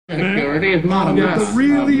Security is not a Yes.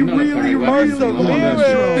 Really this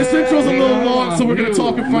intro's a little long, so we're gonna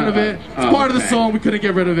talk in front of it. It's part of the song, we couldn't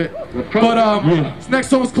get rid of it. But this next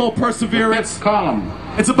song is called Perseverance.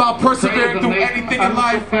 It's about persevering through anything in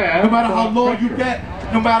life, no matter how low you get,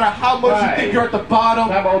 no matter how much you think you're at the bottom.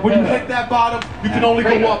 When you hit that bottom, you can only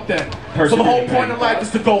go up then. So the whole point of life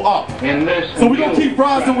is to go up. So we're gonna keep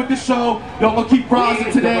rising with this show. Y'all gonna keep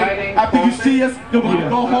rising today. After you see us, you're gonna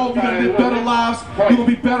go home, you're gonna live better lives, you're gonna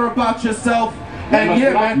be better about yourself. And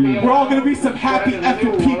yeah, man, we're all gonna be some happy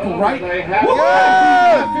effing people, right? Happy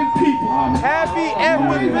effing people. Happy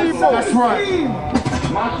effing people. That's right.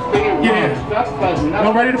 Yeah.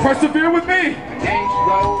 Y'all ready to persevere with me?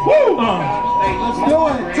 Woo! Let's do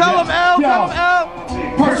it. Tell them, L. Tell them, L.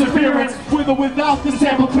 Perseverance, with or without the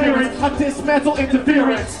sample clearance, I dismantle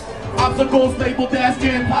interference. Obstacles labeled as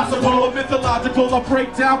impossible, or mythological, or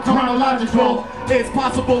breakdown chronological. It's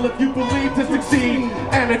possible if you believe to succeed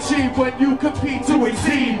and achieve when you compete to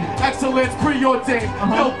exceed. Excellence preordained,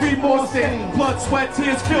 there'll be more sin, blood, sweat,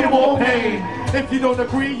 tears, feel more pain. If you don't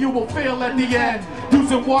agree, you will fail at the end,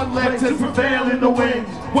 using one leg to prevail in the wind.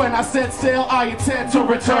 When I set sail, I intend to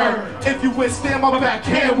return. If you withstand, my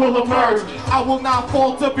backhand will emerge. I will not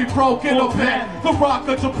falter, be broken or bent. The rock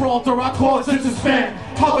of Gibraltar, I cause it to spin.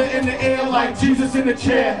 Hover in the air like Jesus in a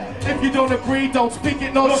chair. If you don't agree, don't speak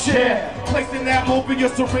it, no share. Placing that open your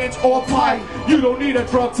syringe or pipe. You don't need a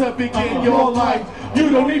drug to begin your life. You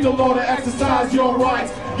don't need the law to exercise your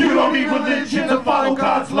rights. You don't need religion to follow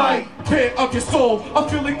God's light. Pit of your soul, a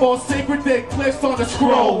feeling more sacred than cliffs on a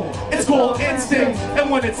scroll. It's called instinct, and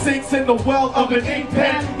when it sinks in the well of an ink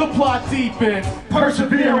pen, the plot deepens.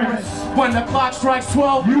 Perseverance. When the clock strikes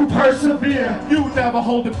 12, You persevere. you never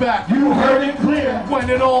hold it back. You heard it clear. When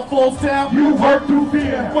it all falls down, You work through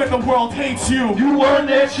fear. when the world hates you, You earn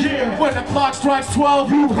their cheer. when the clock strikes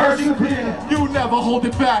 12, You heard it clear. you never hold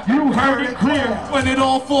it back. You heard it clear. When it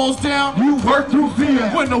all falls down, You work through fear.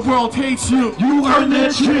 when the world hates you, You earn their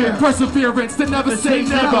cheer. perseverance to never say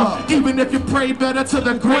never, even if you pray better to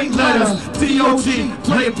the great letters. D.O.G.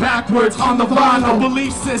 play it backwards on the vinyl.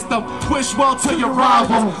 Belief system, wish well to your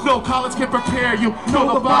rivals. No college can prepare you,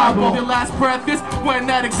 know the Bible. Your last breath is when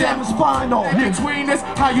that exam is final. In between is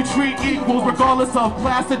how you treat equals, regardless of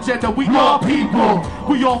class agenda. We all people,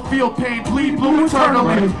 we all feel pain, bleed blue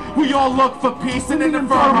eternally. We all look for peace in an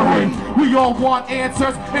infirmary. We all want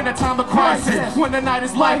answers in a time of crisis, when the night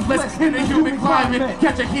is lifeless in a human climate.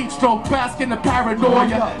 Catch a heat stroke, bask in the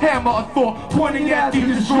paranoia, hammer a thought pointing at the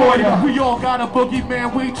destroyer. We all got a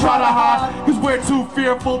boogeyman we try to hide, cause we're too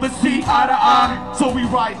fearful to see eye to eye. So we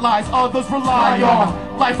write lies others rely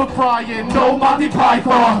on. Life of crying, no Monty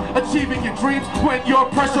Python. Achieving your dreams when you're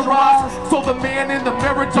pressurized, so the man in the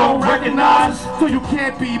mirror don't recognize. So you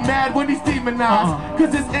can't be mad when he's demonized,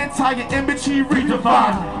 cause his entire image he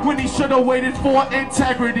redefined. When he should have waited for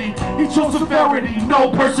integrity, he chose severity,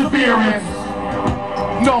 no perseverance.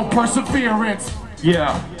 No perseverance.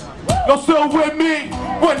 Yeah. You're still with me?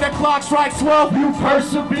 When the clock strikes 12, You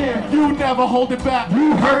persevere. you never hold it back.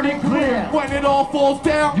 You heard it clear. When it all falls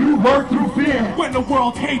down, You work through fear. when the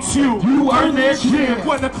world hates you, You earn their cheer.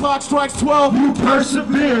 when the clock strikes 12, You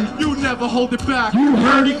persevere. you never hold it back. You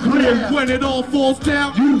heard it clear. When it all falls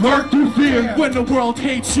down, You work through fear. when the world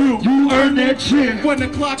hates you, You earn their cheer. when the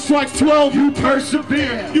clock strikes 12, You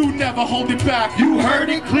persevere. you never hold it back. You heard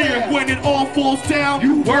it clear. When it all falls down,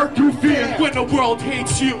 You work through fear. when the world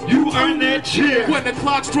hates you, You earn their cheer. when the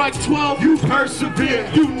clock strikes 12, You persevere.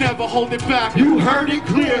 you never hold it back. You heard it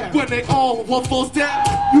clear. When they all falls down,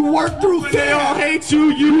 You work through when they all hate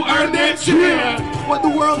you, you earn that cheer. When the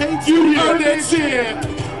world hates You earn that cheer.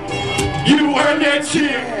 You earn that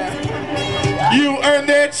cheer. You earn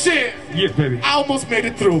that cheer. Yeah, baby. I almost made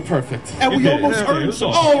it through perfect. And we almost earned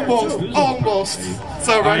some. Almost. It's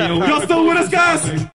alright. Y'all still with us, guys?